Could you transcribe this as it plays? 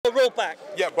the road back.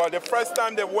 Yeah, but the first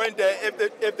time they went there,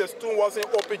 if the stone wasn't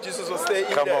open, Jesus would stay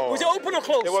in there. Was it open or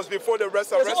closed? It was before the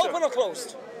resurrection. Was it open or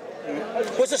closed?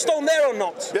 Was the stone there or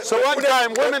not? So one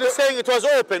time women are saying it was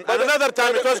open, and another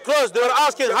time it was closed. They were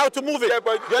asking how to move it.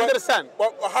 You understand?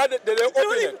 Well, how did they open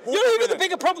it? You know what the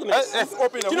bigger problem is? Who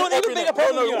opened it? Do you know what the bigger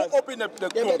problem is? Who opened the tomb?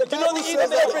 Do you know the Who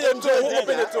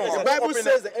opened the tomb? The Bible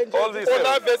says the angels. All these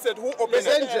things. Who opened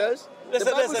The it? angels.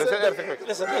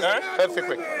 Listen.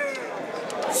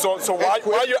 So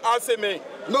why you asking me?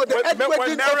 No, the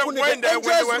earthquake didn't open it. The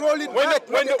angels rolled it back.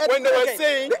 When they were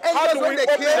saying, how do we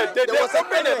open it? They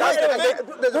open it.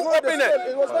 Who opened it?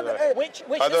 It was not the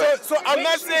earth. So I'm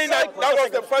not saying that was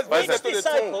the first visit to the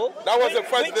tomb. That was the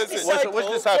first visit. Which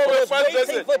disciple was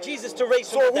waiting for Jesus to raise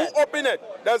from the dead? So who opened it?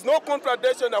 There's no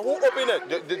contradiction. Who opened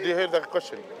it? Did you hear that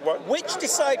question? What? Which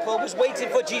disciple was waiting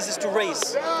for Jesus to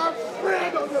raise?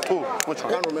 Who? Which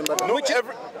one? I can't remember.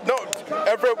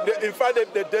 In fact,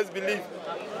 they disbelieve.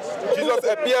 Jesus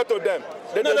appeared to them.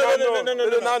 They did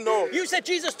not know. You said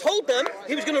Jesus told them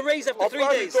he was going to raise after 3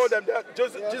 days. He told them that.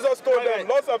 Jesus told them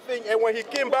lots of things, and when he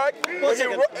came back, he rose,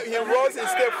 he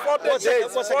stayed 40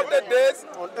 days. 40 days.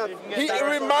 He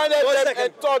reminded them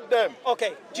and taught them.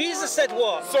 Okay, Jesus said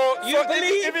what? So you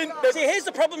believe? See, here's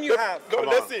the problem you have. No,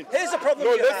 listen. Here's the problem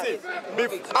you have.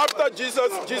 After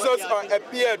Jesus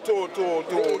appeared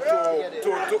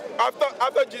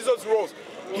after Jesus rose,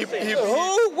 he appeared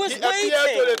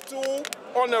to the two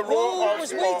on the road of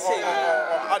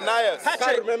Ananias. I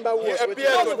can't remember who was waiting.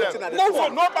 So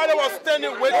nobody was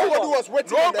standing waiting. Nobody was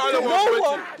waiting. Nobody was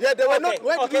waiting. Yeah, they were not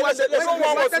waiting.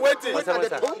 Someone was waiting.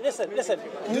 Listen.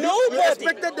 You Nobody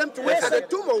expected them to wait at the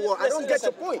tomb or what? I don't get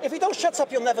your point. If you don't shut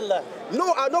up, you'll never learn.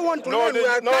 No, I don't want to learn.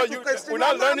 We're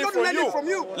not learning from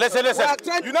you. Listen.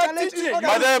 You're not teaching.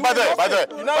 By the way.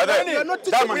 You're not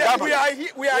teaching.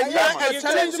 We are here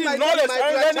exchanging knowledge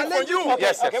and learning from you.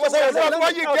 Yes. Why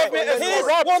you gave me a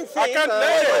one thing. I can't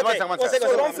learn it.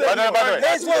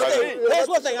 Here's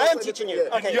one thing. I am teaching you.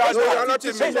 Okay. You are not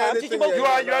teaching me. You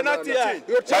are not teaching.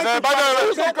 You're trying to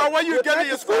what you get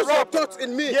is corrupt. Thoughts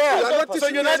in me. Yeah. So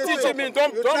you're not teaching me.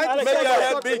 Don't make your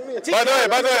head big. By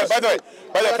the way.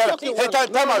 Hey,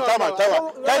 time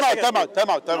out.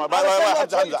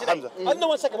 Hamza. No,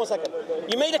 one second.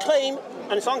 You made a claim,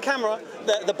 and it's on camera,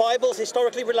 that the Bible is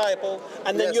historically reliable,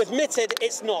 and then you admitted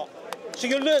it's not. So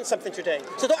you learned something today.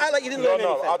 So don't act like you didn't learn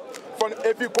anything.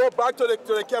 If you go back to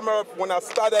the camera when I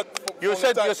started, you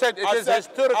said it is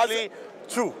historically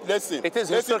true. Listen, it is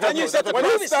historically true. And you said when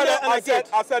I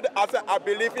started, I said I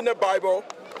believe in the Bible.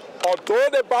 Although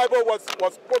the Bible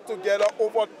was put together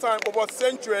over time, over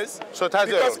centuries, so it has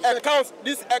because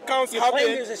these accounts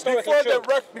happened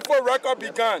before record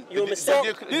began. So these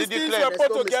things were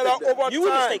put together over time. You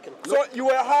were mistaken. So you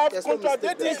will have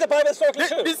contradictions. Is the Bible historically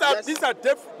true? These are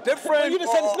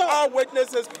different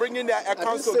witnesses bringing their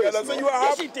accounts together. So you will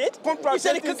have contradictions. You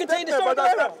said it could contain historical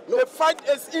error. The fact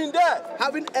is in there.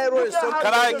 Having error is something.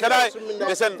 Can I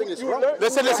listen?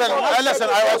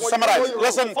 I will summarize.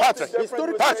 Listen, Patrick.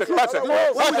 By the way.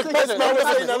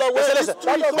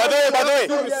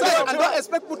 I don't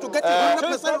expect people to get it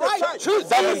 100% right. So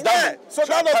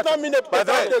that does not mean that. By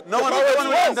the way, no one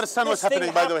will understand what's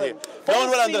happening. By the way, no one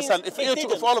will understand.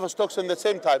 If all of us talk at the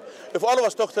same time, if all of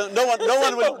us talk, no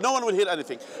one will hear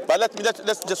anything. But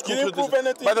let's just conclude this.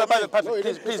 By the way, Patrick,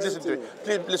 please listen to me.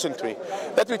 Please listen to me.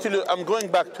 Let me tell you, I'm going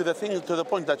back to the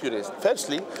point that you raised.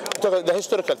 Firstly, the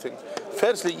historical thing.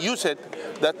 Firstly, you said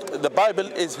that the Bible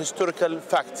is historical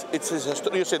facts.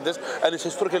 You said this, and it's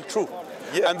historical truth.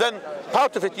 Yeah. And then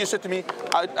part of it, you said to me,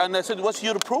 and I said, what's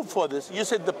your proof for this? You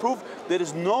said the proof, there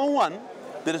is no one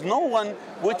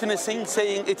witnessing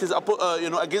saying it is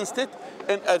against it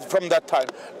from that time.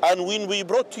 And when we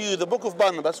brought to you the book of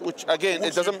Barnabas, which again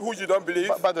who you don't believe,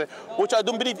 by the way, which I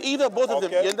don't believe either, both of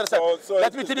them. You understand? So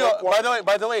let me tell you.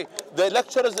 By the way, the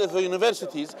lecturers of the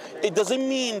universities, it doesn't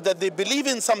mean that they believe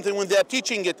in something when they are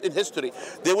teaching it in history.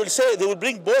 They will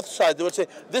bring both sides. They will say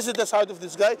this is the side of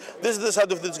this guy, this is the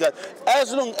side of this guy.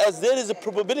 As long as there is a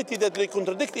probability that they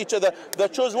contradict each other,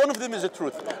 that shows one of them is the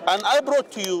truth. And I brought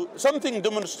to you something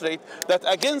demonstrate that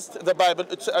against the Bible,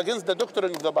 it's against the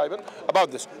doctrine of the Bible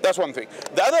about this. That's one thing.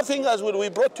 The other thing as well we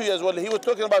brought to you as well, he was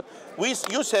talking about,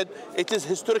 you said it is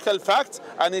historical facts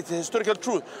and it is historical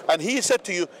truth. And he said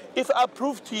to you, if I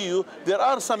prove to you there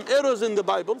are some errors in the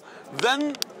Bible,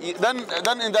 then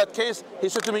then in that case, he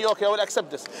said to me, okay, I will accept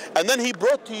this. And then he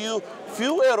brought to you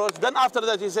few errors. Then after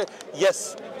that, he said,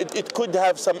 yes, it could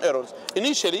have some errors.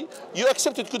 Initially, you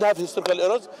accepted it could have historical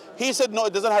errors. He said, no,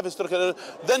 it doesn't have historical errors.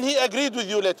 Then he agreed with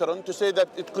you later on to say that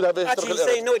it could have historical errors. Actually, he's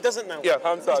saying, no, it doesn't now. Yeah,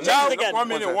 Hamza, now, again. One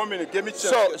minute, give me a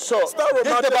chance. So start did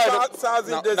the Bible,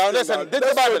 now listen, did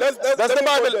the Bible, does the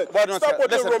Bible, stop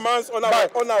putting romance on our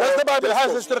does the Bible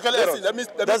has historical errors?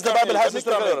 Does the Bible has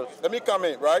historical errors? Let me come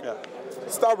in, right? Yeah.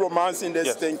 Start romancing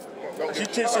this thing. You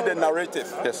teach you the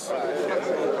narrative. Yes.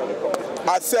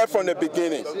 I said from the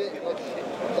beginning,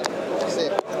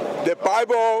 the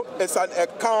Bible is an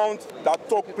account that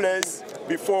took place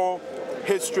before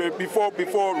history, before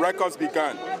records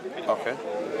began. Okay.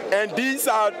 And these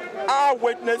are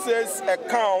eyewitnesses'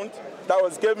 account that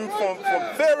was given from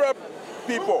various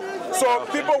people. So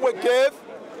people will give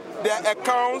their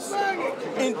accounts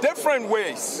in different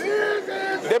ways.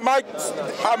 They might,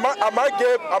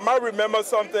 I might remember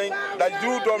something that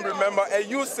you don't remember, and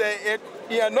you say it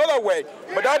in another way.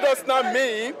 But that does not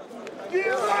mean,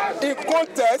 in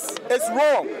context, it's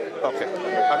wrong. Okay.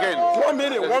 Again. 1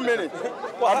 minute.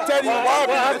 I'm telling you why.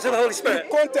 What happened to the Holy Spirit?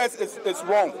 In context, it's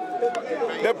wrong.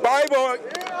 The Bible,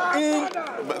 in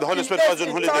the Holy Spirit was in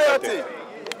entirety,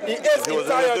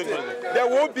 there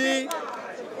will be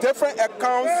different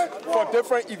accounts for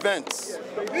different events.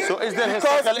 So is there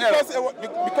historical error?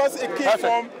 Because it came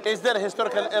from... Is there a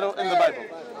historical error in the Bible?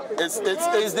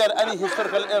 Is there any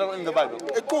historical error in the Bible?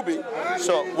 It could be.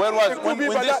 So where was... It could be,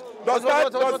 but does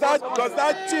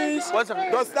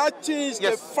that change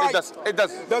yes, the fight? It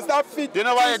does. Does that fit? Do you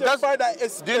know why it does?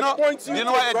 Do you know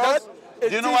why it does? Do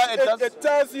you know why it does? It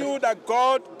tells you that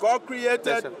God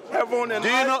created heaven and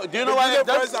earth. Do you know why it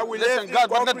does? Listen, God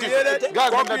created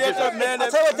man. I'll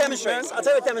tell you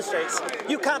what it demonstrates.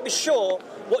 You can't be sure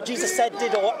what Jesus said,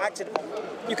 did, or acted upon.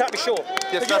 You can't be sure.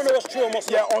 Yes, you don't know what's true and what's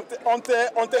not. Yeah, until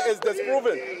it's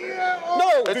disproven.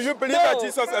 No. Do you believe that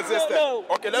Jesus existed? No.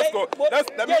 Okay, let's go.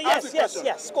 Let me ask you a question.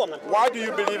 Yes, go on then. Why do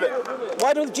you believe it?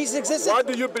 Why do Jesus exist? Why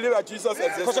do you believe that Jesus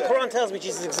existed? Because the Quran tells me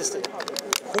Jesus existed.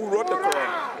 Who wrote the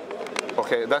Quran?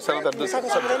 Okay, that's another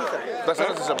subject. That's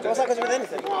another subject. What's that got to do with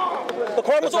anything? The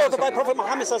Quran was authored by Prophet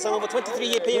Muhammad over a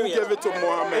 23-year period. Who gave it to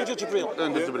Muhammad? Angel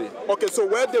Jibreel. Okay, so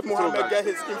where did Muhammad get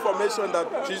his information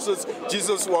that Jesus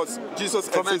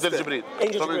existed? From Angel Jibreel.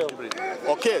 Angel Jibreel.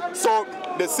 Okay, so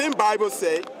the same Bible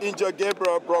say Angel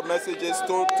Gabriel brought messages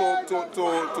to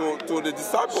the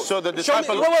disciples. So the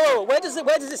disciples. Whoa. Where does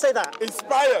it say that?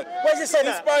 Inspired. Where does it say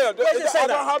that? Inspired. Where does it say I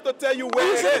that? don't have to tell you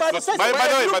where it is. By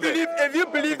the way, if you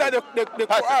believe that the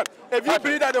Quran, if you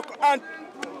believe that the Quran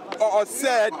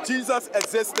said Jesus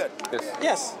existed.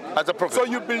 Yes. As a prophet. So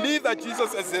you believe that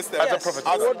Jesus existed? As a prophet.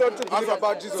 What don't you believe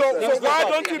about Jesus? So why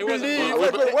don't you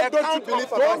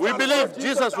believe? We believe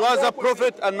Jesus was a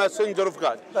prophet and messenger of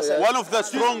God. One of the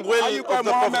strong will of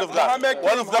the prophets of God.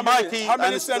 One of the mighty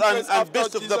and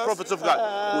best of the prophets of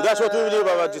God. That's what we believe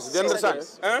about Jesus. Do you understand?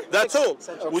 That's all.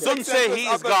 We don't say he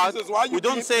is God. We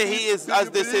don't say he is, as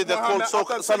they say, the called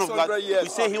son of God. We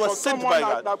say he was sent by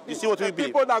God. You see what we believe?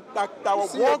 People that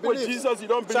walk with Jesus, you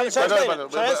don't believe.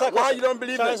 Why you don't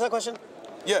believe it? That question?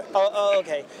 Yeah. Oh,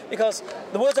 okay. Because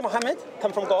the words of Muhammad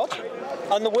come from God,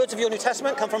 and the words of your New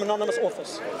Testament come from anonymous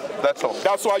authors. That's all.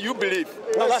 That's why you believe.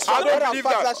 No, that's I don't believe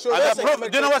that. Do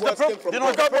you know what's the proof? Do you know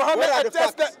what's the proof?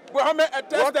 Muhammad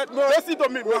attested. Listen to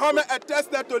me. Muhammad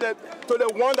attested to the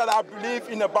one that I believe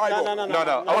in the Bible.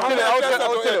 No.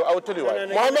 I will tell you why.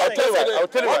 Muhammad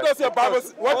attested. What does your Bible?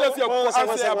 What does your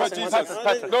Quran say about Jesus?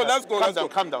 No, let's go.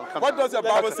 Calm down. What does your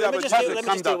Bible say about Jesus?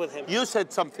 Calm down. You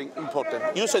said something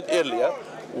important. You said earlier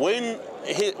when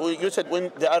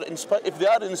they are inspired, if they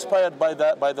are inspired by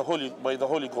the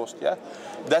Holy Ghost, yeah,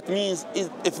 that means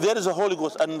if there is a Holy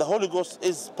Ghost and the Holy Ghost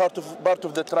is part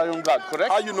of the Triune God,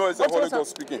 correct? How you know it's the Holy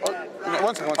Ghost speaking?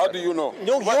 One second. How do you know?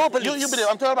 No, you believe.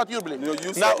 I'm talking about your belief. No,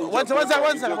 you now, one second.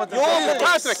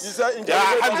 Patrick.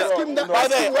 Hamza. By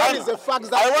the way,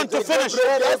 I want to finish.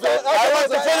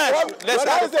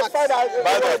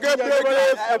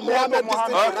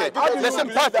 Okay. Listen,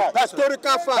 Patrick.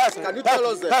 Historical facts. Can you tell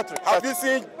us that? Have you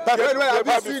seen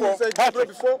Gabriel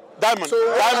before? Diamond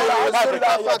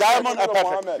and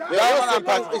Patrick.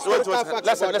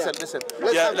 Listen.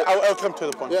 Yeah, I'll come to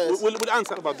the point. We'll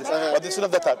answer about this, but this is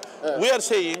not the time. We are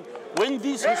saying when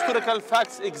these historical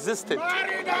facts existed,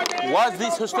 was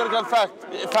these historical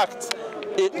facts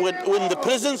in the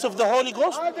presence of the Holy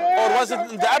Ghost, or was it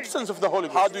in the absence of the Holy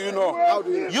Ghost? How do you know?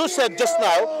 You said just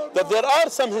now that there are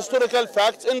some historical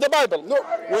facts in the Bible. No.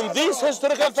 When these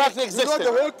historical facts existed,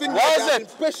 the whole thing was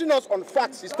it? Pushing us on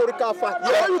facts, historical facts.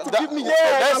 Yeah, I want you to give me don't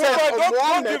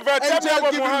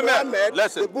Muhammad,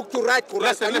 listen. the book to write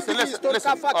correct. Listen.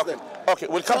 Then. Okay,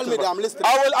 we'll come Tell to me that. that I'm listening.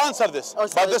 I will answer this,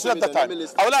 but this is not the time.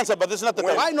 I will answer, but this is not the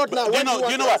time. Why not now? Do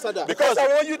you know what? Because I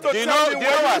want you to tell me when you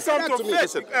come to faith.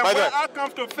 Listen, by the way,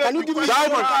 can you give me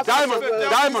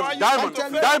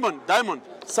Diamond.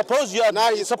 Suppose you are. Now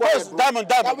he's suppose quiet, Diamond.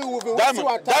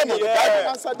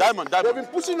 They've been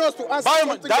pushing us to answer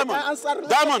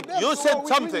Diamond, you said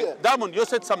something. Diamond, you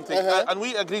said something, and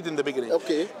we agreed in the beginning.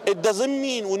 Okay. It doesn't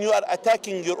mean when you are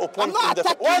attacking your opponent I'm not in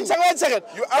the attacking. One second.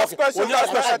 You ask questions. It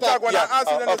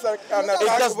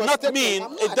does not mean.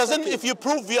 It doesn't. If you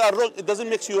prove we are wrong, it doesn't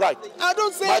make you right. I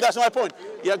don't say. That's my point.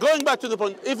 Yeah, going back to the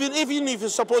point. Even if you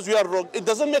suppose we are wrong, it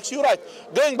doesn't make you right.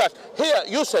 Going back here,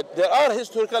 you said there are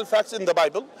historical facts in the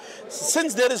Bible.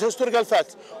 Since there is historical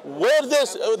facts, where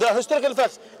the historical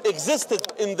facts existed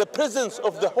in the presence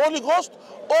of the Holy Ghost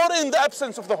or in the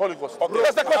absence of the Holy Ghost? Okay.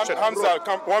 That's the question. Hamza,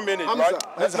 come 1 minute, Hamza. right?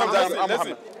 I'm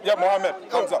Muhammad. Yeah, Muhammad.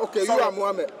 Hamza. Okay, you are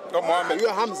Muhammad. No, Muhammad. You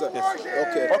are Hamza. Yes.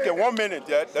 Okay. Okay, 1 minute,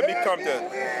 yeah. Let me come there.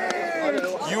 Can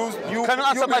you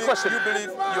answer my question? You believe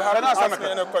you have to ask me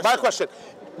any question. My question.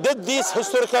 Did these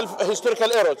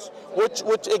historical errors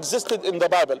which existed in the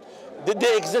Bible, did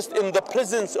they exist in the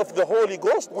presence of the Holy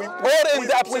Ghost or in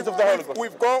the absence of the Holy Ghost?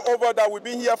 We've gone over that. We've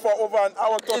been here for over an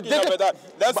hour talking about that.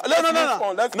 No.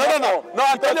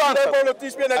 Until you answer.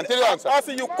 Until you answer. I'm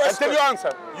asking you questions. Until you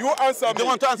answer. You answer me. You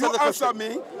want to answer the question? Answer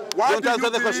me. Why do you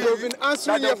believe You've been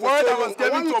answering that the word that was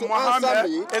given to Muhammad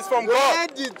is from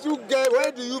God?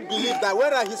 Where do you believe that?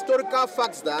 Where are historical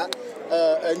facts that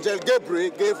Angel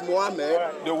Gabriel gave Muhammad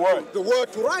the word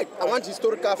to write? I want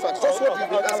historical facts. That's what you've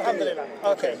been asking me.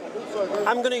 Okay.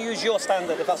 I'm going to use your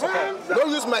standard, if that's okay.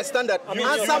 Don't use my standard.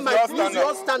 Answer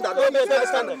your standard. Don't use my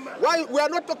standard. Why? We are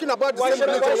not talking about the same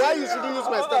religion. Why you shouldn't use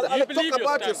my standard? Talk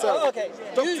about yourself. Okay.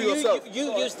 Talk to yourself.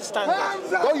 You use the standard.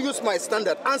 Don't use my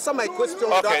standard. Answer my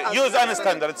question. Okay, use any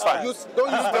standard, it's fine. Don't use my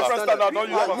standard. Don't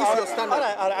use your standard.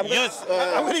 I'm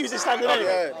going to use the standard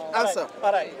anyway. Answer.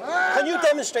 All right. Can you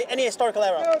demonstrate any historical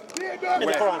error in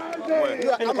the Quran?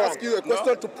 I'm asking you a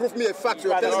question to prove me a fact.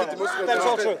 You're telling me the Muslims. That's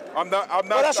all true. I'm not.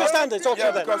 Well, that's your standard. It's all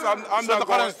true then. Because I'm not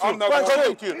going.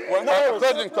 According to you,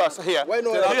 according to us here, Why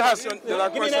no? do you have?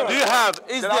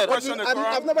 Is there?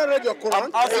 I've never read your Quran.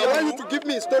 I want you to give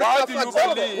me historical Why do you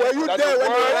facts. believe Were you there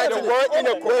when you were writing the word in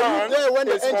the Were you Quran there when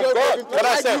the is from angel God? gave it? Can I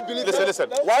Why do say? you believe it? Listen.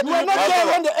 You were not there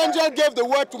when the angel gave the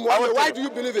word to Muhammad. Why do you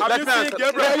believe it? Let me answer.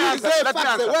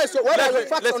 What are your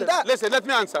facts on that? Listen, let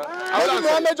me answer. Maybe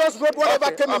Muhammad just wrote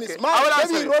whatever came in his mind.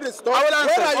 Maybe he wrote his story. Where are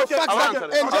your facts that the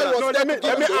angel was there to give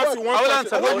Let me ask you one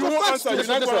question. I will answer. You're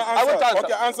not going to I want to answer.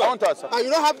 Okay, answer. I want to answer. And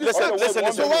you don't have this facts.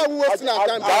 Listen. So why are we wasting our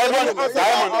time? I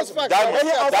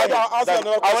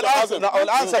will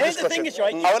answer this Here's the thing question. is,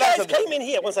 right, you guys came in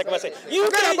here, one second, you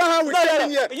came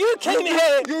in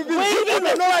here waving the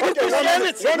flag of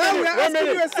Christianity.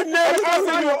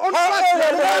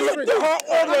 How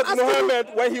old was Muhammad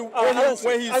when he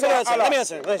saw Allah? Let me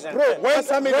answer.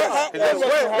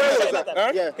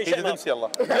 He didn't see Allah.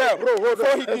 Yeah,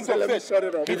 before he came to faith.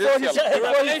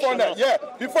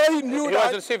 Before he knew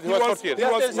that he was 40 years. He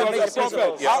was a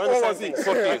prophet. How old was he?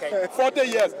 40 years. 40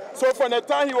 years. So from the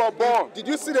time he was born, did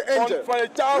you see the angel? From the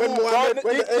time when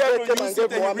the angel came and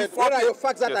gave Muhammad, what are your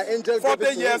facts that the angel gave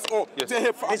 40 years old.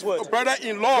 His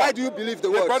brother-in-law. Why do you believe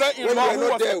the word? Brother-in-law when you are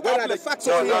not there, where are the facts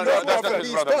on that's not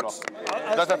his brother-in-law.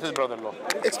 That's not his brother-in-law.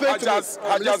 Explain to me.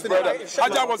 Hajjah's brother.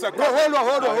 Hajjah was a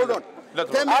hold on.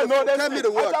 Tell me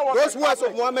the word. Those words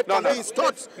of Muhammad can be his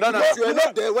thoughts. Because you are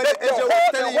not there when the angel was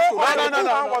telling you to write.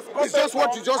 No. It's just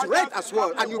what you just read as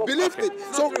well, and you believed it.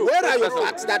 So where are your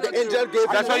facts that the angel gave you?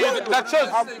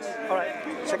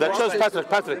 That shows, Patrick,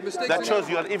 that shows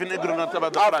you are even ignorant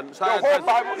about the Quran.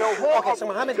 Okay, so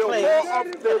Muhammad claims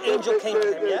an angel came to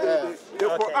him, yeah? The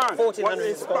Quran 1400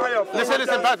 years ago. Listen,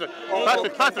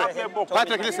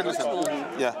 Patrick, listen.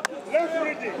 Yeah.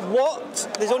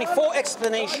 There's only 4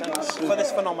 explanations for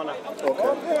this phenomenon.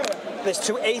 There's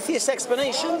 2 atheist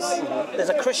explanations, there's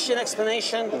a Christian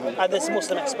explanation, and there's a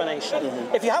Muslim explanation.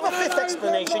 If you have a 5th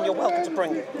explanation, you're welcome to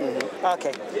bring it.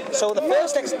 Okay, so the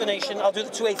first explanation, I'll do the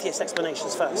 2 atheist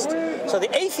explanations first. So the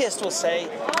atheist will say,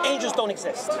 angels don't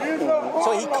exist.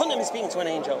 So he couldn't have been speaking to an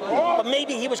angel. But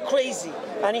maybe he was crazy,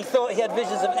 and he thought he had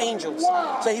visions of angels.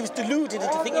 So he was deluded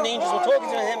into thinking angels were talking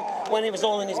to him when it was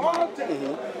all in his mind.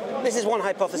 This is one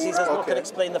hypothesis as what can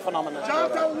explain the phenomenon.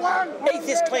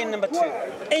 Atheist claim number 2.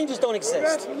 Angels don't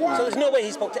exist. So there's no way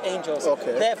he spoke to angels.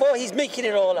 Therefore, he's making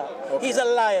it all up. He's a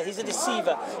liar. He's a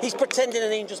deceiver. He's pretending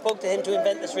an angel spoke to him to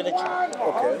invent this religion.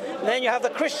 And then you have the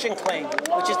Christian claim,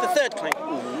 which is the third claim.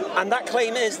 And that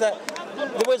claim is that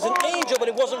there was an angel, but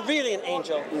it wasn't really an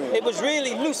angel. It was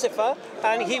really Lucifer,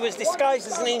 and he was disguised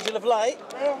as an angel of light,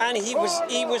 and he was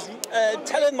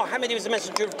telling Muhammad he was the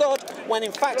messenger of God, when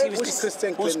in fact he was... Which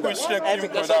Christian claim that?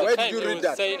 Everybody. Where did you read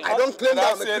that? I don't claim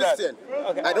that I'm a Christian.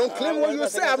 I don't claim what you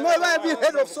say. I've never ever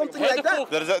heard of something like that.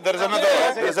 There's another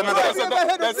one. There's another one.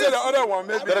 Let's say the other one.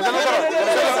 Maybe. There's another one.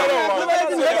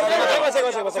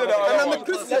 And I'm a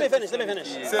Christian. Let me finish.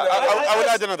 I will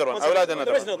add another one.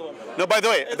 There is another one. No, by the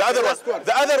way,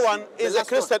 the other one is a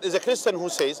Christian who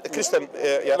says, who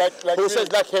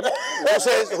says like him,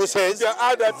 who says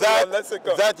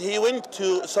that he went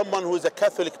to someone who is a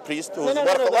Catholic priest.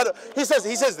 He says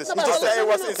this. He just says it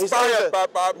was inspired by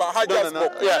Hajj's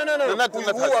book. No.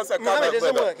 Muhammad, it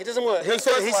doesn't work. He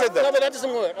said that. No, but that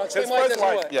doesn't work. I'll explain why it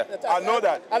doesn't work. Yeah. I know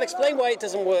that. I'll explain why it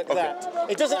doesn't work that.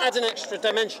 It doesn't add an extra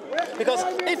dimension. Because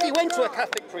if he went to a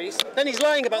Catholic priest, then he's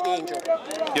lying about the angel.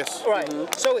 Yes. Right.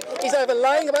 So he's either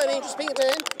lying about an angel speaking to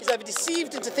him, he's either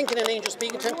deceived into thinking an angel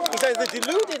speaking to him, he's either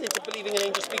deluded into believing an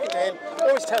angel speaking to him,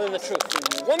 or he's telling the truth.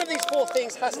 One of these 4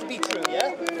 things has to be true,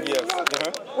 yeah? Yes.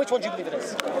 Which one do you believe it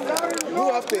is? You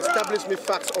have to establish me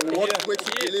facts on what makes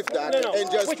you believe that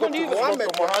angels Which spoke one do to you believe? Muhammad.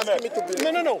 You're asking me to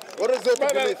believe. No. What is there to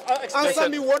believe? Answer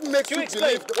me what makes you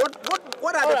believe.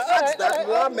 What are the facts that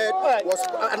Muhammad was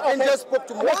an angel spoke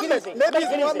to Muhammad? Maybe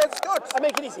it's Muhammad's thoughts. I'll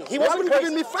make it easy. He You wasn't haven't crazy.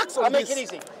 given me facts on I'll this. make it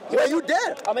easy. Were you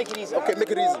there? I'll make it easy. Okay,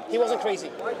 make it easy. He wasn't crazy,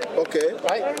 Okay.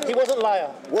 right? He wasn't a liar.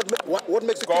 What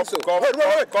makes you think so? Wait.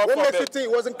 What makes you think he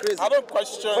wasn't crazy? I don't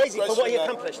question. Crazy for what he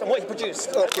accomplished and what he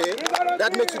produced. Okay.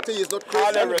 That makes you think he's not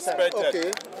crazy. Highly respected.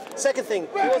 Okay. Second thing,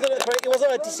 he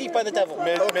wasn't deceived by the devil.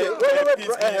 May peace be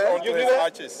unto his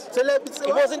arches.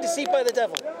 He wasn't deceived by the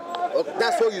devil. Okay,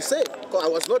 that's what you say. 'Cause I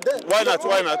was not there. Why not? I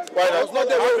was not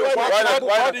there.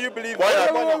 Why do you believe Why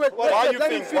that? not? Why you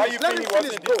think he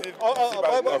wasn't deceived?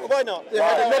 Why not?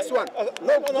 Yeah, the next one.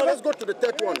 No, let's go to the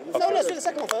third one. No, let's do the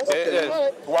second one first.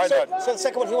 Why not? So the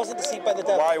second one, he wasn't deceived by the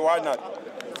devil. Why not?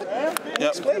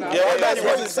 Explain. Yeah, I'm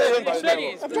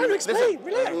trying to explain.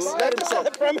 Relax. Let him say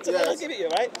the parameters that I'll give it you,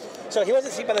 right? So he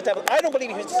wasn't deceived by the devil. I don't believe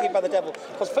he was deceived by the devil.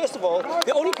 Because first of all,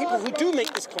 the only people who do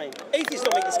make this claim, atheists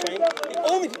don't make this claim, the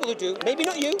only people who do, maybe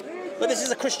not you, but this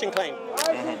is a Christian claim.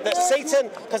 That Satan,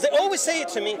 because they always say it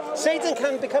to me, Satan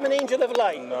can become an angel of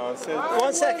light. No,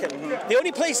 1 second. The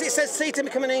only place it says Satan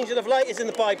become an angel of light is in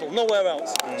the Bible, nowhere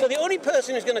else. So the only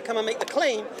person who's going to come and make the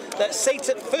claim that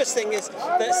Satan, first thing is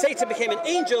that Satan became an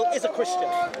angel is a Christian.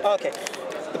 Okay.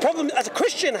 The problem as a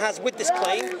Christian has with this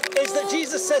claim is that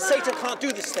Jesus says Satan can't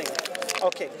do this thing.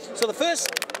 Okay, so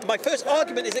my first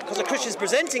argument is that because the Christian's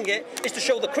presenting it is to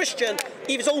show the Christian,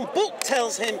 his own book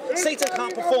tells him Satan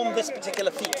can't perform this particular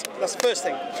feat. That's the first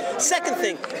thing. Second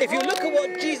thing, if you look at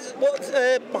what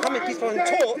Muhammad peace be upon him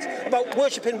taught about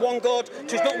worshipping one God,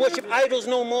 to not worship idols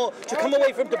no more, to come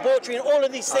away from debauchery and all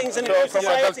of these things and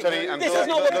society. This is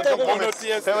not what the devil wants.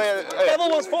 The devil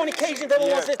wants fornication, the devil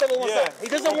wants this, the devil wants that. He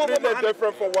doesn't want what Muhammad.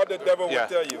 Different from what the devil will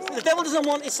tell you. The devil doesn't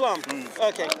want Islam.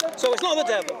 Okay, so it's not the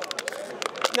devil.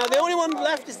 Now the only one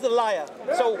left is the liar.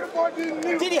 So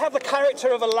did he have the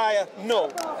character of a liar? No.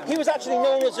 He was actually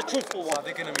known as a truthful one.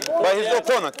 By his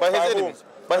opponent, by his enemies.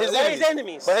 By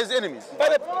his enemies. By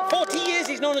the 40 years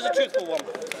he's known as a truthful one.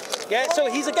 Yeah, so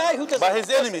he's a guy who does. By his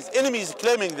enemies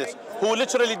claiming this, who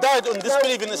literally died on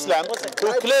disbelief in Islam, who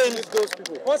claimed those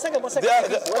people. One second. One second.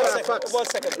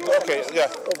 Okay, yeah.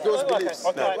 Of those beliefs.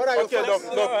 Okay. What are your facts?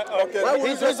 Okay. Why would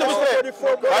you say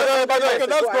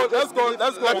Let's go.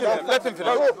 Let him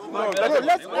finish.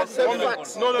 Let's say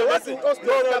facts. No, listen.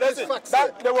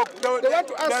 They want to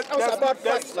ask us about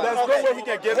facts. There's no way he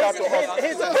can give that to us.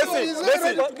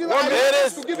 Listen. If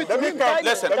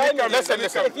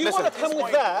you want to come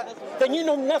with that, then you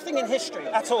know nothing in history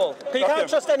at all. Because you can't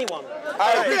trust anyone.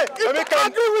 I agree with you.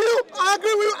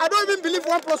 I don't even believe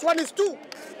 1 + 1 is 2.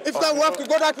 If that we have to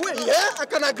go that way, yeah, I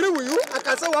can agree with you. I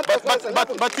can say 1 + 1 is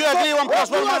 11. But you agree 1 + 1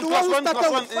 + 1 =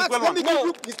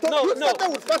 1. You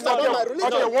started with facts about my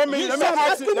religion. Okay, 1 minute. Let me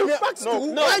ask you.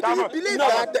 Why do you believe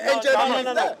that the angel is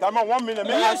there? Come on, 1 minute.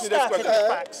 Let me ask you this question.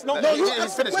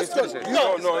 He's finished.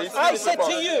 No, I said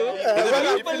to you,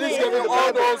 He finished giving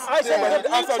all those. I said When he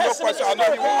answered your question, I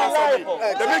know he will answer me.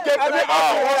 Let me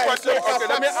ask you one question. Okay,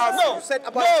 let me ask you. You said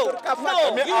about historical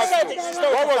facts. You said it's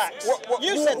historical facts.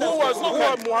 You said Who was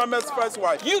Muhammad's first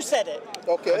wife? You said it.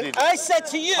 Okay. I said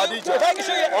to you, if I can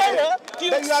show you an error, do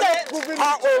you accept?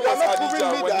 How old was Khadija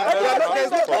when he met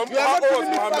her? How old was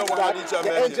Muhammad when Khadija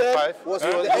met him?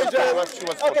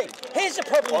 Okay, here's the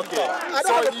problem you've got.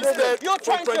 So he said You're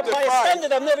trying to apply a 25.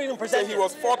 standard I've never even presented. He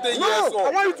was 40 years No, old.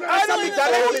 I want you to answer me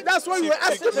directly. That's what you were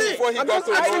asking me. Before he got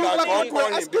to know that, don't call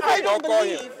him. I don't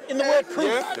believe in the word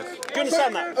proof. Do you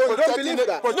understand that? Oh, you don't believe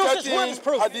that? No such word as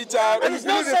proof. Khadija, And there's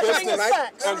no such thing as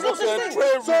facts. and There's no such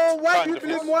thing. So why do you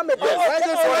believe Muhammad? Why do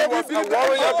you he was believe a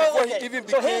warrior before he Okay. even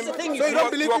So became. here's the thing. So you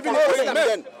don't believe even in Islam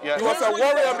then? He was a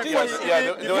warrior before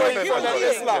he founded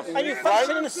Islam. And you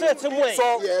function in a certain way.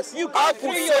 So You go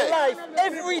through your life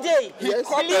every day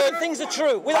believing things are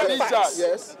true without facts.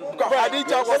 Yes. Khadija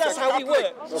So was that's how we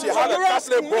work. She So had a you're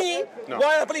asking Catholic me book.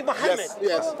 why I believe Muhammad.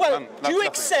 Yes. Well, do you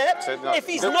accept if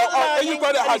he's not lying, you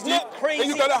got a and he's hadith, not crazy,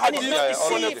 you got a and he's not hadith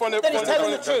deceived, then he's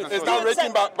telling the truth? It's Do not you written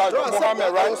accept by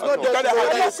Muhammad, right? It's not You got a I'm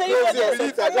not hadith. saying whether,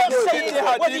 I'm not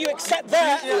saying whether you accept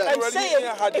that. I'm saying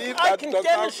if I can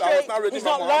demonstrate he's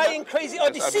not lying, crazy, or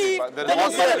deceived, then he's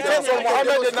not telling So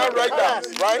Muhammad did not write that,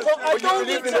 right? So I But you don't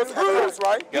believe need in to the prove scriptures,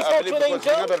 right? he talked to an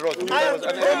angel.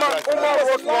 Umar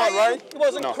wrote one, right? He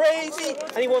wasn't crazy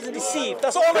and he wasn't deceived.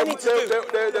 That's all I need to do.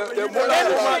 The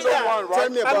Muhammad one, Tell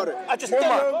right? me about it. I just did it.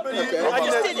 I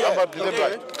just did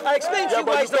it. I explained to you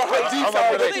why he's not crazy. I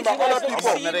explained to you why he's not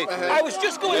deceived. I was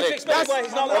just going to explain why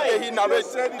he's not Okay, lying. he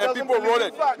narrates and people wrote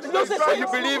it. So you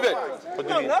believe it?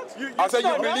 I said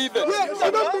you believe it. I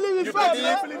don't believe You in facts.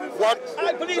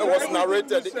 believe what was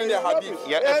narrated in the hadith.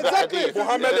 Yeah, Exactly.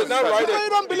 Muhammad did not write You it.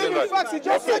 don't believe in facts. He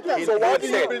just said that. So why do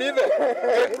you believe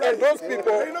it? And those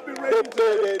people,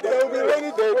 they will be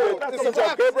ready. Since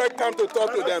Gabriel come to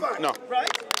talk to them. No.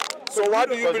 So why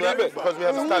do you believe it? Because we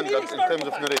have standards in terms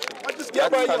of narration. Yeah,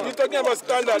 but you're talking about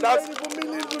standard. That's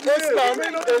Islam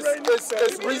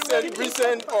is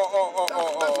recent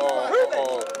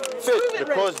faith.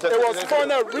 Because It was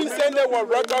kind of recently when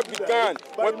record began,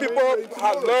 when people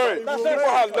had learned. People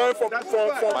had learned from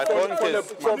Judaism.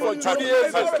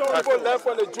 People learned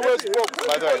from the Jewish book.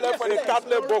 People learned from the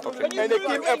Catholic book. And they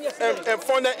keep and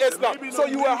funded Islam. So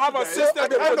you will have a system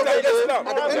to protect Islam.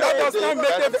 That does not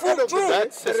make it true.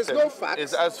 That There is system no fact.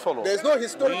 is as follows. There's no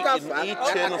historical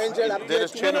fact. There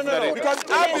is chain of narration. Because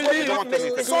I believe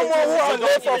someone who has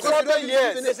lived for 40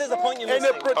 years This is the point you're in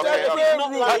missing. a protected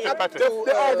room, Patrick.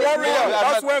 they are warriors.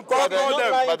 That's when God called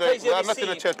them. By the way, we are not in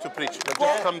a church to preach. But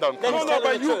just come down. Then Come he's down.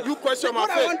 No, but you question my What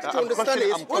I faith. want you to understand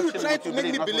is what you're trying to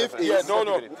make me believe is. Yeah,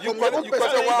 no. You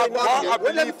question why I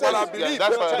believe what I believe.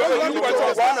 that's why- Don't you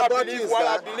question why I believe what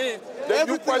I believe. Then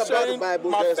you Everything about the question Bible,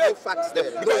 my there's no faith. facts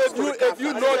there. Because if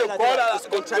you know the God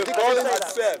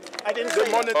has said, I didn't the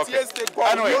say monotheistic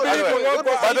God, Anyway, you believe in one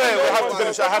God. by the way, we have to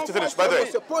finish. I have to finish. By the way,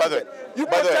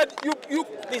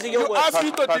 These are you your words. ask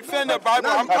me to defend the Bible.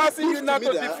 I'm asking you not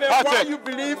to defend why Patrick, you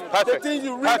believe the Patrick, things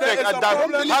you read. Patrick,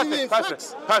 That is a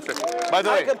problem. Patrick. By the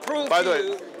I way, can prove by the to way,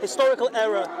 you historical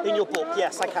error in your book.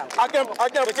 Yes, I can. I can Which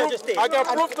I just did.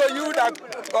 prove to you that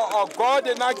God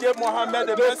did not give Muhammad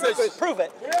the message. Prove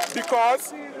it.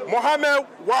 Because Muhammad's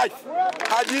wife,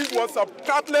 Hadith, was a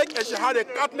Catholic and she had a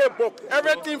Catholic book.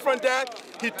 Everything from there,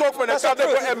 he took from the That's a Catholic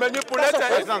proof. book and manipulated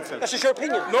That's a it. proof. That's just your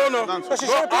opinion. No. That's just No,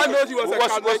 your I opinion. know he was a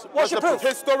Catholic. What's your proof?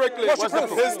 Historically. What's your proof?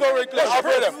 Historically. I've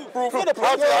read it. Proof. Give me the proof.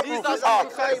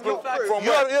 From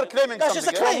you're claiming That's just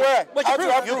a something. claim. From where? What's your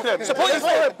proof? You claim. Support your It's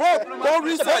claim. a book. Go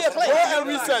research. your claim. Go and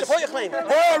research. Support your claim. Go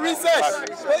and research.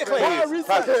 Support your claim. Go and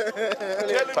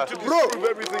research. Prove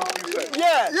everything you said.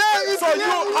 Yeah. So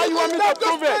how you want me to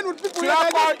prove it? Should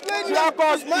I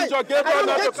call Major Gabriel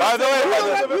not to By the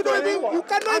way, You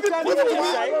cannot even prove to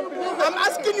me. I'm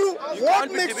asking you,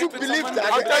 what makes you believe that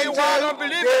I'll the tell you why I don't angel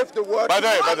believe gave the word By the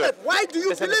to way, Muhammad? Why do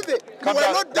you believe it? You Come were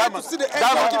down. not there to Diamond. see the angel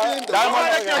Diamond. giving him the Diamond.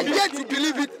 word, and yet you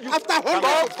believe it after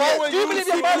hundreds of years. Do you believe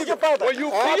your father's your father? when you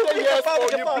Do you 40 believe your years father's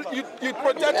old, your father? you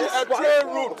protected a trade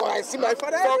route. But I see my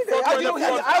father every day.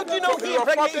 How do you know he You were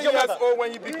 40 impregnated your years mother? old when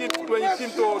you came to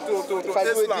If I do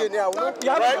a Islam. DNA, I will know. You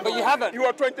haven't, but you haven't. You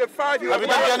were 25. You Have were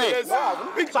you done married DNA? to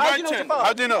a big So how do you know merchant. your father?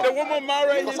 How do you know? The woman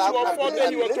married him, she was 40,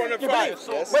 he was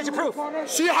 25. Where's your proof?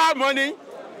 She had money.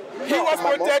 He was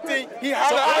protecting. He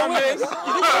had an army.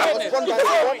 I was born by my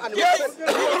mom and Yes,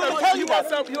 my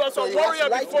he was a warrior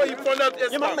before he founded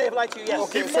Your mom may Islam. have lied to you, yes.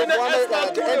 Okay, He so founded Muhammad, Islam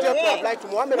the through angel the could have war. lied to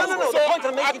Muhammad. No, as no, well. the point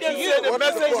I'm I making to can you. say the What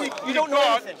is the message point? he You don't know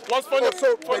got anything. was for the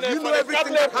but you know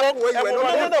everything that Catholic happened book when you and were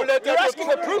was not No, manipulated you're asking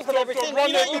for proof of to everything. run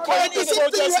You know, it. you Because can't the It's the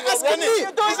same thing soldiers you're were asking running. me.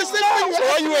 It's the same thing you're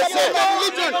what asking you me were about saying?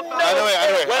 religion.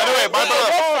 Anyway, my brother.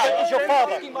 Is your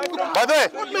father. By the way,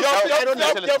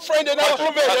 Your friend did not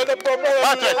prove it.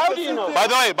 Patrick. How do you know? By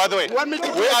the way,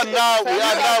 we are now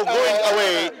going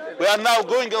away. We are now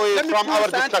going away from our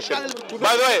discussion.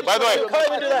 By the way,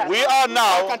 we are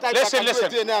now. Listen,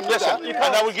 and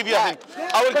I will give you a hint.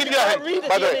 I will give you a hint.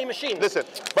 By the way, listen.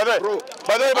 By the way,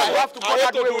 I have to go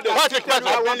that way with Patrick. I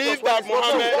believe that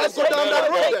Muhammad. Let's go down that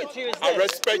road. I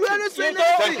respect you.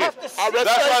 Thank you.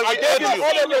 I gave you.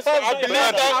 I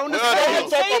believe that on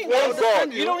top of one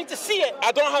God. You don't need to see it.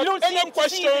 I don't have any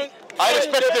question. I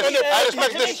respect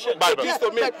this Bible.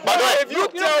 By the way, if you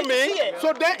tell me,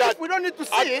 So then, if we don't need to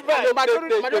see it,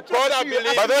 the God I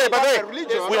believe. By the way,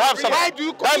 we have some. Why do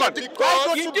you Diamond. Why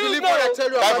don't you believe what I tell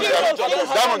you about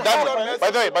Diamond.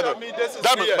 By the way,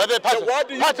 Patrick. What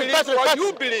do you believe? What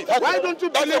you believe? Why don't you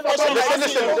believe about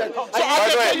Listen. So I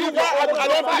tell you why I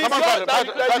don't believe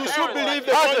that you should believe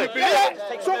the one you believe.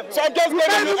 So I'm just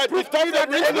going to pretend that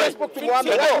you spoke to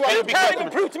Muhammad. Can you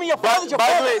prove to me your father's your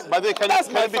father? By the way, can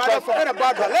you be quiet? Forget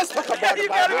about that. Let's talk about the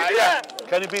Bible.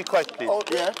 Can you be quiet, please? Oh,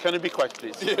 yeah. Can you be quiet,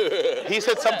 please? He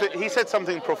said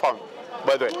something profound,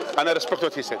 by the way, and I respect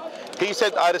what he said. He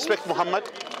said, I respect Muhammad,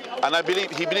 and I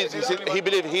believe he believes he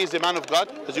is the man of God,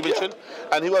 as you mentioned,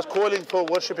 and he was calling for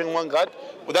worshipping one God.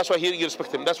 Well, that's why you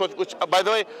respect him. That's which, by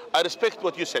the way, I respect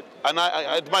what you said, and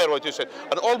I admire what you said.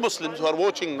 And all Muslims who are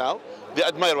watching now, they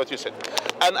admire what you said.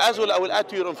 And as well, I will add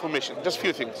to your information just a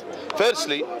few things.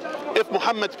 Firstly, if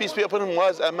Muhammad, peace be upon him,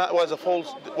 was a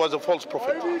false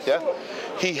prophet, yeah,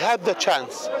 he had the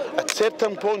chance at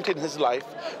certain point in his life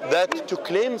that to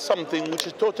claim something which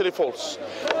is totally false,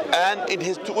 and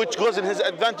which goes in his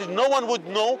advantage. No one would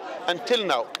know until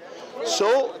now.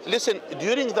 So listen,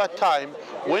 during that time,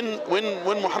 when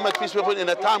Muhammad, peace be upon him, in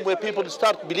a time where people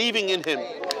start believing in him,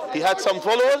 he had some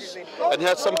followers, and he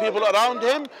had some people around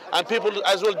him, and people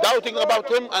as well doubting about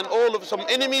him, and all of some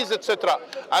enemies, etc.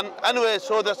 And anyway,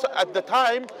 so at the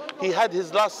time, he had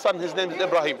his last son. His name is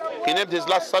Ibrahim. He named his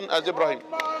last son as Ibrahim.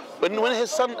 When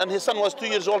his son was 2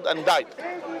 years old and died,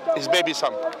 his baby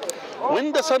son.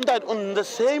 When the son died, on the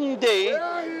same day,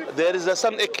 there is a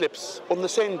sun eclipse. On the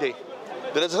same day,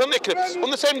 there is a sun eclipse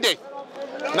on the same day.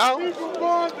 Now,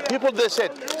 people, they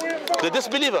said, the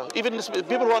disbeliever, even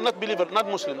people who are not believers, not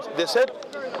Muslims, they said,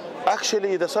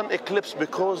 actually the sun eclipsed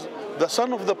because the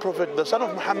son of the Prophet, the son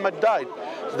of Muhammad died.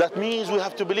 That means we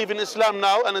have to believe in Islam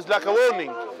now, and it's like a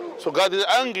warning. So God is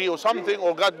angry or something,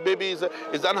 or God maybe is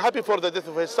unhappy for the death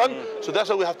of his son, so that's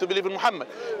why we have to believe in Muhammad.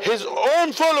 His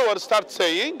own followers start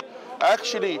saying,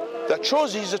 actually, that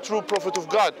shows he's a true prophet of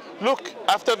God. Look,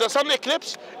 after the sun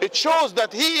eclipse, it shows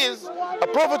that he is a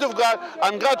prophet of God,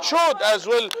 and God showed as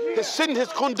well, sent his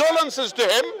condolences to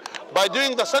him by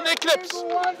doing the sun eclipse,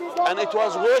 and it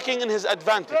was working in his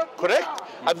advantage, correct?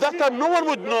 At that time, no one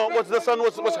would know what the sun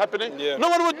was happening. Yeah. No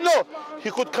one would know. He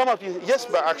could come up, yes,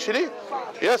 but actually,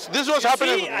 yes, this was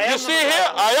happening. You see here,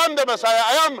 I am the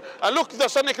Messiah, and look, the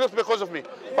sun eclipse because of me.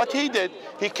 What he did,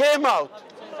 he came out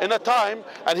in a time,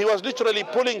 and he was literally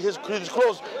pulling his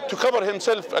clothes to cover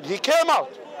himself, and he came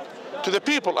out to the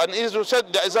people, and Israel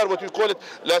said the izar, what we call it,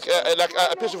 like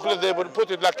a piece of cloth, they would put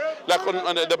it like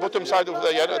on the bottom side of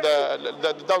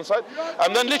the downside,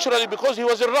 and then literally, because he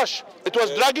was in rush, it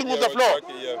was dragging on the floor.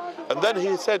 And then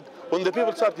he said, when the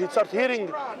people started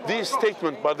hearing these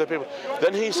statements by the people,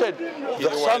 then he said,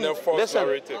 the sun,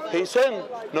 listen, he said,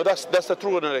 no, that's the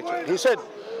true narrative. He said,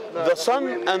 the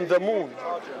sun and the moon,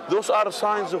 those are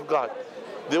signs of God.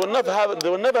 They will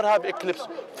never have eclipse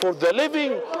for the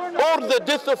living or the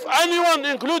death of anyone,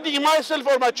 including myself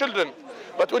or my children.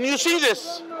 But when you see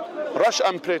this, rush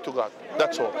and pray to God.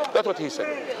 That's all. That's what he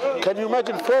said. Can you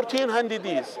imagine 1400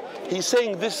 years? He's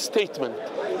saying this statement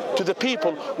to the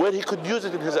people where he could use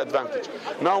it in his advantage.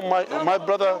 Now my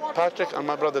brother Patrick and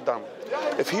my brother Dan,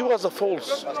 if he was a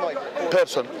false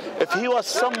person, if he was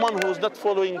someone who was not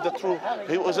following the truth,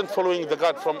 he wasn't following the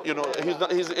God from,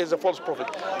 he's a false prophet,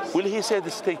 will he say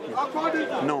this statement?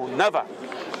 No, never.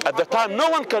 At the time, no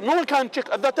one can check.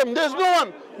 At that time, there's no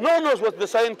one knows what the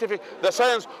science,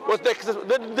 what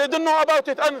they don't know about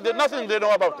it, and there's nothing they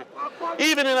know about it.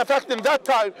 Even in fact, in that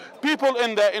time, people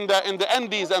in the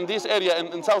Andes and this area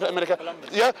in South America,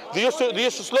 yeah, they used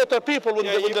to slaughter people when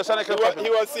the sun happened. He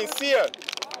was sincere.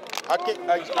 I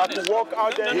could walk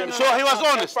out there. So he was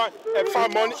honest. And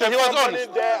find money. So he was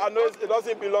honest. There, I know it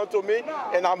doesn't belong to me,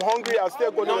 and I'm hungry. I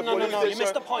still go to the police station. You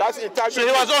missed the point. That's integrity. So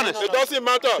he was honest. It doesn't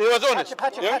matter. So he was honest.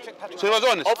 Patrick. So he was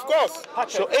honest. Of course.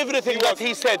 So everything that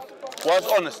he said was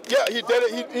honest. Yeah, he did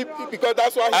it. He because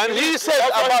that's why. And he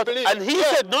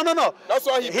said no. That's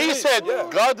why he said,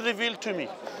 God revealed to me,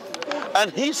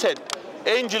 and he said,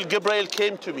 Angel Gabriel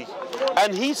came to me,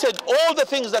 and he said all the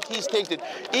things that he stated,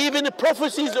 even the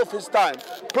prophecies of his time,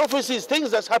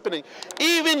 things that's happening,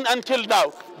 even until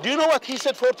now. Do you know what he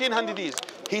said 1400 years?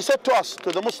 He said to us,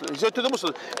 to the Muslims, he said to the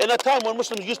Muslims, in a time when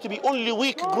Muslims used to be only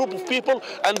weak group of people,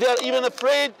 and they are even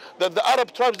afraid that the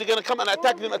Arab tribes are going to come and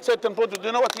attack them at certain point. Do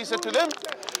you know what he said to them?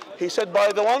 He said,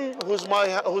 by the one whose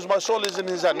my soul is in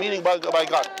his hand, meaning by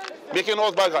God, making an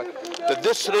oath by God, that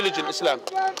this religion, Islam,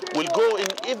 will go in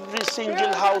every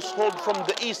single household from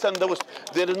the east and the west.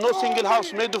 There is no single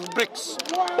house made of bricks,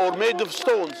 or made of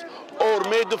stones, or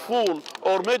made of wool,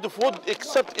 or made of wood,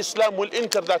 except Islam will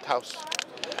enter that house.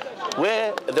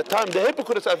 Where at the time, the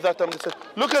hypocrites at that time, they said,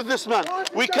 look at this man,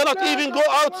 we cannot even go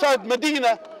outside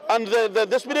Medina and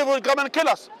this believer will come and kill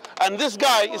us. And this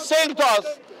guy is saying to us,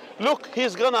 look,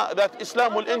 that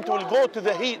Islam will enter, will go to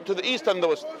the east and the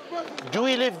west. Do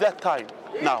we live that time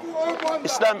now?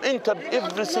 Islam entered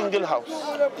every single house.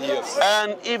 Yes.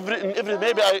 And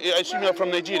maybe I assume you're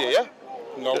from Nigeria, yeah?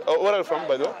 No. Where are you from,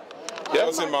 by the way? Yeah?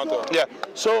 Doesn't matter. Yeah.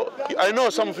 So I know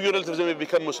some of your relatives may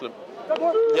become Muslim.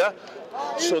 Yeah.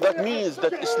 So that means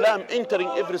that Islam entering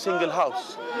every single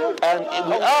house, and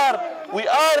we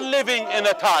are living in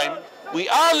a time. We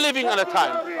are living in a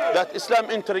time that Islam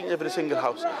entering every single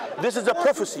house. This is a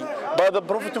prophecy by the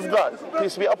Prophet of God,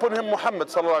 peace be upon him, Muhammad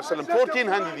sallallahu alaihi wasallam,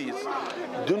 1400 years.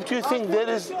 Don't you think there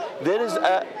is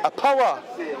a power,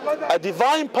 a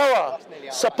divine power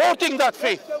supporting that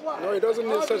faith? No, it doesn't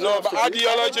need such. No, but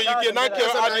ideology, you cannot kill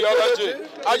ideology.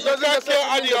 You can't kill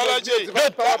ideology.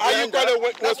 Are you going to,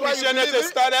 when Christianity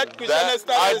started,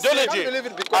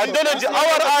 Ideology,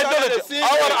 our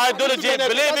ideology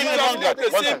believing in one God.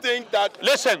 The same thing that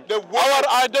Listen, our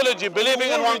ideology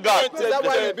believing in one God. Is that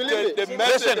why you believe it?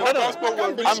 Listen,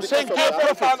 I'm saying to your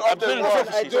prophet, I'm telling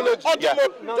prophecies.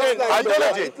 Ideology.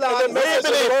 We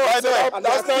believe, by the way, and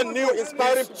that's not new,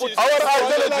 inspiring people. Our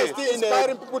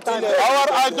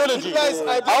ideology,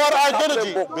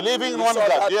 believing in one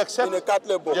God. Do you accept?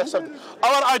 Yes,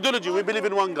 our ideology, we believe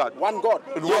in one God. One God.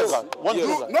 In one God. One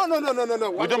God.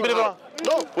 No. We don't believe in one.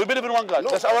 No. We believe in one God.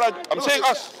 That's our. I'm saying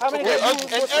us. How many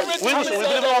us. We believe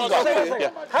in one God.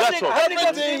 Yeah. That's all. How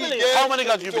many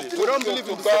gods do you believe? We don't believe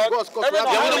in the same gods.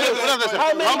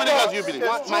 How many gods do you believe?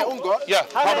 My own God? Yeah.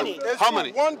 How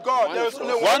many? One God. There's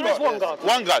only one God.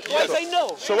 One God. Why say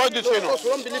no? So why do you say no? We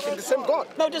don't believe in the same God.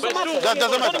 No, it doesn't matter. That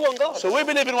doesn't matter. So we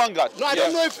believe in one God. No, I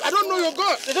don't know your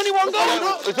God. There's only one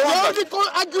God. It's We're one only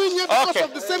arguing here because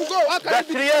of the same God. The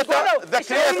creator of the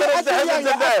heavens and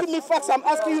the earth. Asking me facts, I'm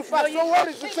asking you facts. So what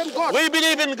is the same God? We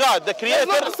believe in God, the creator.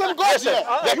 Not the same God. Listen,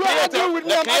 the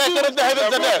creator of the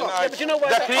heavens and earth. But you know what?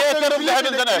 The creator of the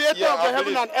heavens and earth.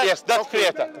 earth. Yes, that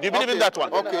creator. Do you believe in that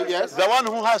one? Okay, yes. The one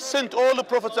who has sent all the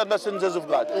prophets and messengers of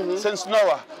God, since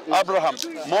Noah, Abraham,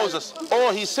 Moses.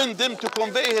 Oh, he sent them to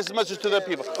convey his message to the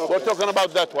people. We're talking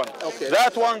about that one.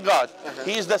 That one God.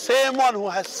 He is the same one who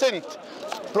has sent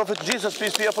Prophet Jesus,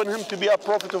 peace be upon him, to be a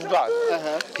prophet of God.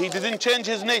 He didn't change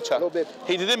his nature.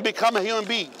 He didn't become a human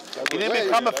being. He didn't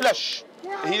become a flesh.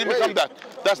 He didn't become that.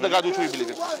 That's the God which we believe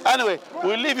in. Anyway,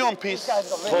 we'll leave you in peace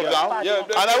for now. Yeah,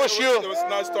 and I wish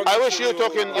you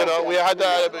talking, you know, we had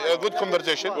a good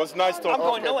conversation. It was nice talking. I'm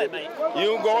going nowhere, mate.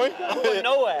 You going? I'm going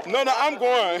nowhere. No, I'm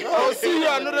going. I'll see you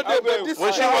another day. But this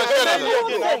Wish you was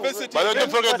there. I'll visit you. But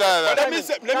don't forget that. Let me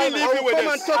leave you with come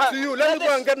and this. talk to you. Let me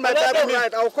go and get my Bible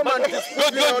right. I'll come and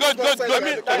Good. We will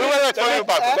wait for you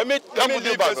back. Come with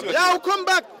you back. Yeah, I'll come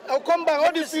back.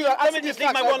 What do you see? Let me just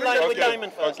leave my one line with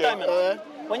Diamond first. Okay. Diamond.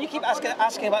 When you keep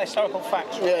asking about historical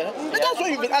facts, But that's what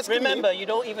you've been asking remember, me. you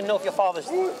don't even know if your father's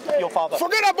your father.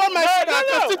 Forget about my father. I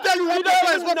can still tell you 1 plus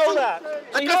 1 is not 2.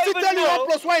 I can still tell you 1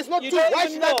 plus 1 is not 2. Why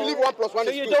should I believe 1 plus 1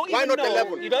 is 2? Why not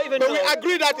 11? You don't even but know. we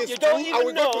agree that it's 2, and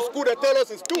we go to school, they tell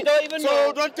us it's 2. You don't even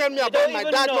know. So don't tell me about my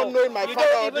dad not knowing my father. You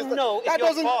don't even know if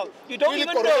your father. You don't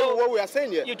really even know what we are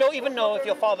saying here. You don't even know if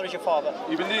your father is your father.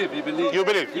 You believe. You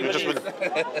just believe.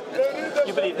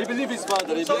 You believe. He believes his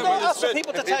father. So don't ask for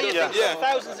people to tell you things for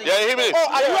thousands of years. Yeah, he believes. Oh,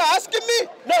 are you asking me?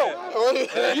 No.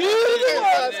 You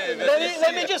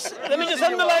Let me just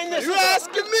underline this. You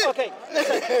asking me? Okay.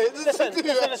 Listen.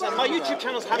 My YouTube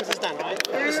channel's Hamza's Dan, right?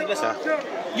 Listen.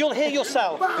 You'll hear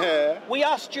yourself. Yeah. I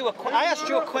asked you a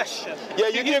question. Yeah,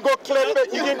 you can go clip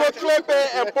it. You can go clip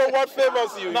it and put what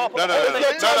favors you. No. You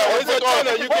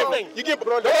can.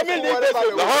 Let me leave this.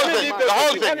 The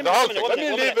whole thing. Let me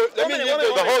leave it.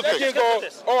 You can go.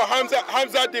 Oh,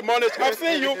 Hamza demolished. I've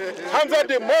seen you. Hamza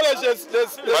demolish this.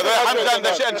 By the way,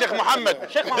 Hamza and Sheikh Mohammed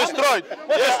destroyed.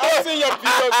 Yeah, I've seen your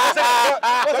videos.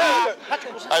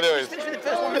 Anyways.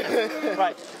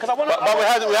 Right, because I want to. But we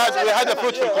had a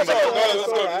fruitful conversation.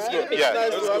 Let's go.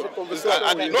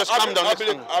 Yeah. And just calm down. I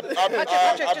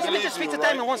believe Just speak you, to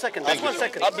Diamond 1 second. Just 1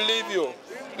 second. I believe you.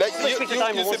 Like you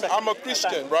see, I'm a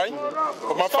Christian, right?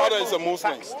 But my father is a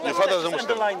Muslim. Your father is a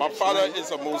Muslim. My father is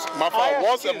a Muslim. My father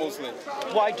was a Muslim.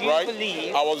 Why do you right?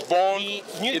 believe I was born the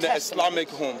in an Islamic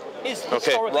home. Is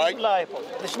historically right? reliable?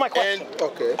 This is my question.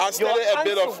 And I studied a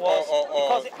bit of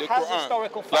because it the has Quran.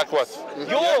 historical facts. Like what?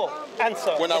 Your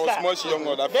answer When I was that. much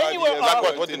younger, like Then 5 you were years. asked,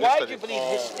 Like what did you why study? do you believe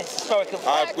this historical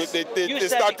facts? They You said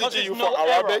start because teaching you there's for no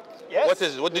Arabic. error. Yes? What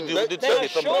is? What did you They study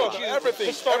from showed the you Everything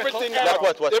historical that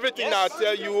error. What? everything Yes? I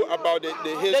tell you about the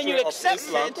Then history you of accepted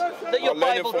Islam, that your I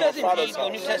learned it Bible from does my father's indeed, your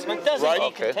New house. Testament does Right?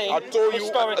 indeed contain I told you.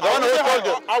 historical The one who told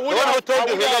you. I The one who told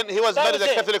you he was That married was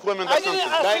a it. Catholic woman. I That's didn't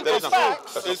nonsense. ask you That is for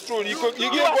nonsense. facts. It's true. You can You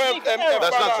go asked me for error.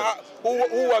 That's father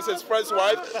nonsense. who was his first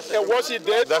wife and what she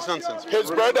did. That's nonsense. His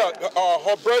brother,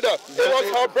 her brother. It was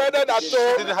her brother that She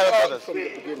told. didn't have a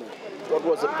brother. What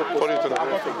was the purpose? According to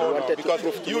them. Because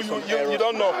you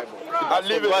don't know. I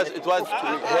live it. It was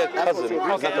her cousin.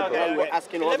 Not a brother. We're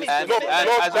asking all these And- No, and-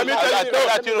 as let me I- tell I- you,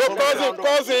 I-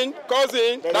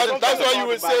 cousin. That's why you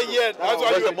would say yeah. That's why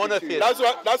He was you. a monotheist.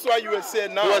 That's why you would say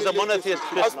now. He was a monotheist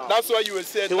Christian. That's why you would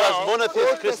say He now. was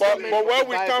monotheist Christian. But where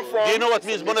we come from, Do you know what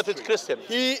means monotheist Christian?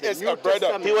 he is a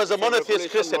brother. He was a monotheist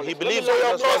Christian. He believes So in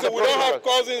your us as a cousin, we don't have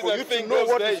protocol. cousins and things know those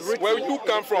what days. is written, Where you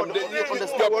come from,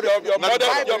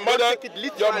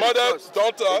 your mother's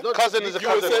daughter, Cousin is a you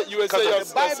would cousin. say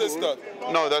your sister.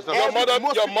 No, that's not. Your mother,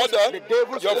 your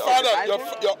father,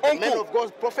 your Men uncle, of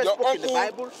God, prophets your spoke in the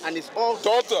uncle, Bible, and it's all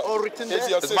daughter written is there.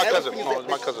 your It's my sister. cousin. No, it's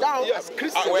my cousin. Down Yeah. as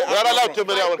Christians. We We are allowed to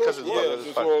marry our cousins. Yeah, brother.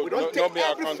 It's fine. so We don't no, take me, I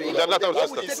can't do everything. They're not our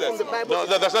That's sisters. what he Take from the says. Bible.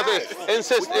 No, that's not it.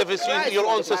 Incest if it's your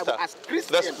own sister.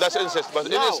 That's incest. But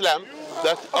in Now, Islam,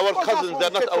 that our cousins,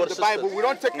 they're not our sisters. We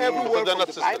don't take every word they're from not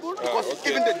the sisters. Bible because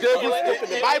even the devil spoke in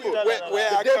the Bible. Where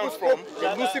I The devil come from,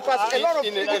 spoke, Lucifer, a lot of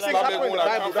in things the Islamic happen in the when I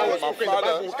Bible come that was from, spoken in the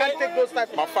Bible. You can't take those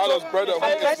types my father's brother, who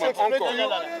is my uncle.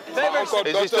 My uncle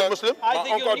Is he still Muslim? My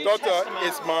uncle daughter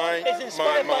is my.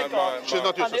 She's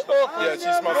not your sister. Yeah,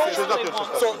 she's my sister. She's not your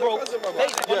sister. So,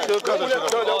 She's your cousin. She's not your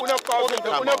sister. the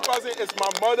Una cousin is my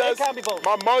mother's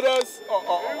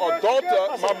daughter,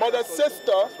 my mother's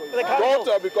sister,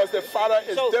 daughter, because the father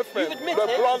is different. The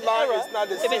bloodline is not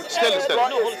the same. Still.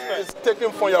 It's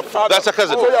taken from your father. That's a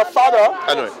cousin. So your father,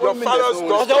 Anyway. your father's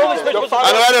daughter, your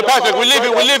I know, Patrick, we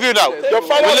leave you now. your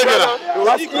father's leave you now. brother,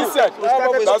 that's incest.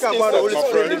 That's incest, my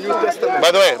friend.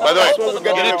 By the way,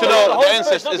 you need to know the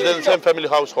incest is in the same family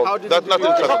household. That's not in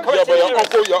cousin. Yeah,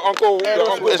 but your uncle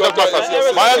It's not my daughter father.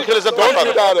 is My uncle is not my Don't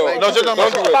do father. that, though. No, it's not my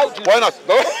father. Why not?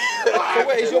 So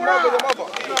wait, is your mother your mother?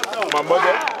 my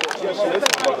mother.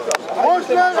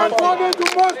 Muslims according to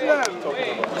Muslims.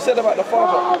 You said about the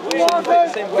father.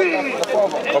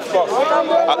 Of course.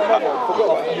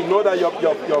 You know that your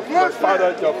father's blood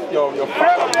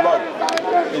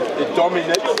it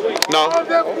dominates. No.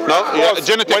 Yeah,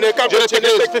 When it comes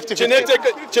to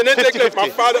genetically, genetically,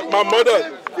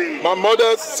 my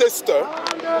mother's sister.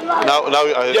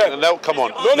 Now, come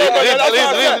on. No,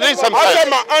 Read some I said time.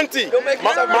 my auntie.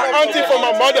 My auntie from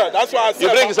my mother. That's why I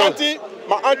said bring some.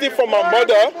 my auntie from my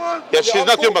mother. Yes, she's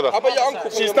not your mother. How about your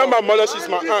uncle? She's not my mother, she's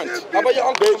my aunt. How about your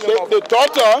uncle? The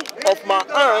daughter of my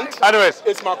aunt Anyways,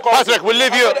 is my cousin. Patrick, we'll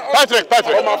leave you. Patrick.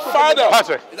 My father.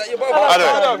 Patrick. Is that your My brother?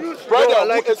 Anyway. brother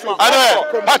who is my Anyway,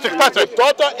 uncle. Patrick. The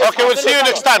daughter is Okay, we'll see you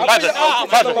next time, Patrick.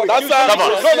 Patrick, come on. No,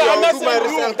 I'm not saying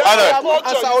you. Anyway.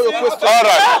 Answer all your questions. All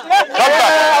right. Come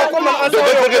back. Come and answer all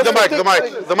Don't your forget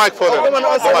questions. the mic for them. Come and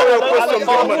answer all your questions.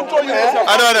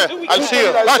 Anyway, I'll see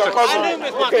you. Patrick.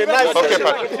 Okay, nice. Okay,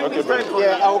 Patrick.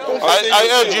 Yeah, I'll come. I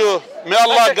urge you, may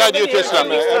Allah guide you to Islam.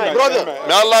 Brother.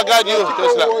 May Allah guide you to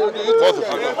Islam. Both of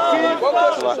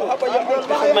you.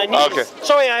 Okay.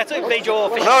 Sorry, I had to invade your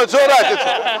office. No, it's all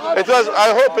right. It was.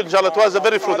 I hope, inshallah, it was a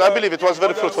very fruitful. I believe it was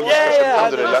very fruitful discussion.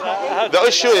 Alhamdulillah. The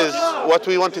issue is what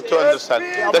we wanted to understand.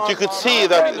 That you could see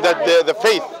that the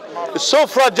faith is so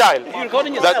fragile. You're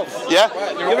recording yourself. Yeah.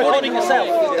 You're recording yourself.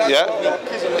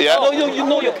 Yeah. No, you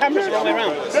know your camera's the wrong way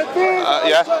around.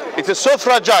 Yeah. It is so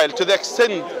fragile to the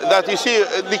extent that you see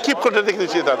they keep contradicting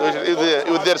each other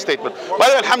with their statement.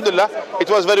 But alhamdulillah, it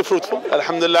was very fruitful.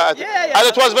 Alhamdulillah, and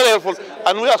it was very helpful.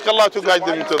 And we ask Allah to guide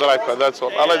them into the right path. That's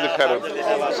all. Allah is khair.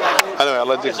 Anyway,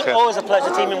 Allah is It's khair. always a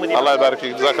pleasure teaming with you. Allah barak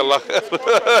fik. Jazakallah khair.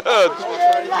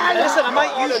 Listen, I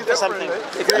might use you for something.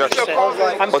 If you're interested.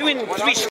 I'm doing 3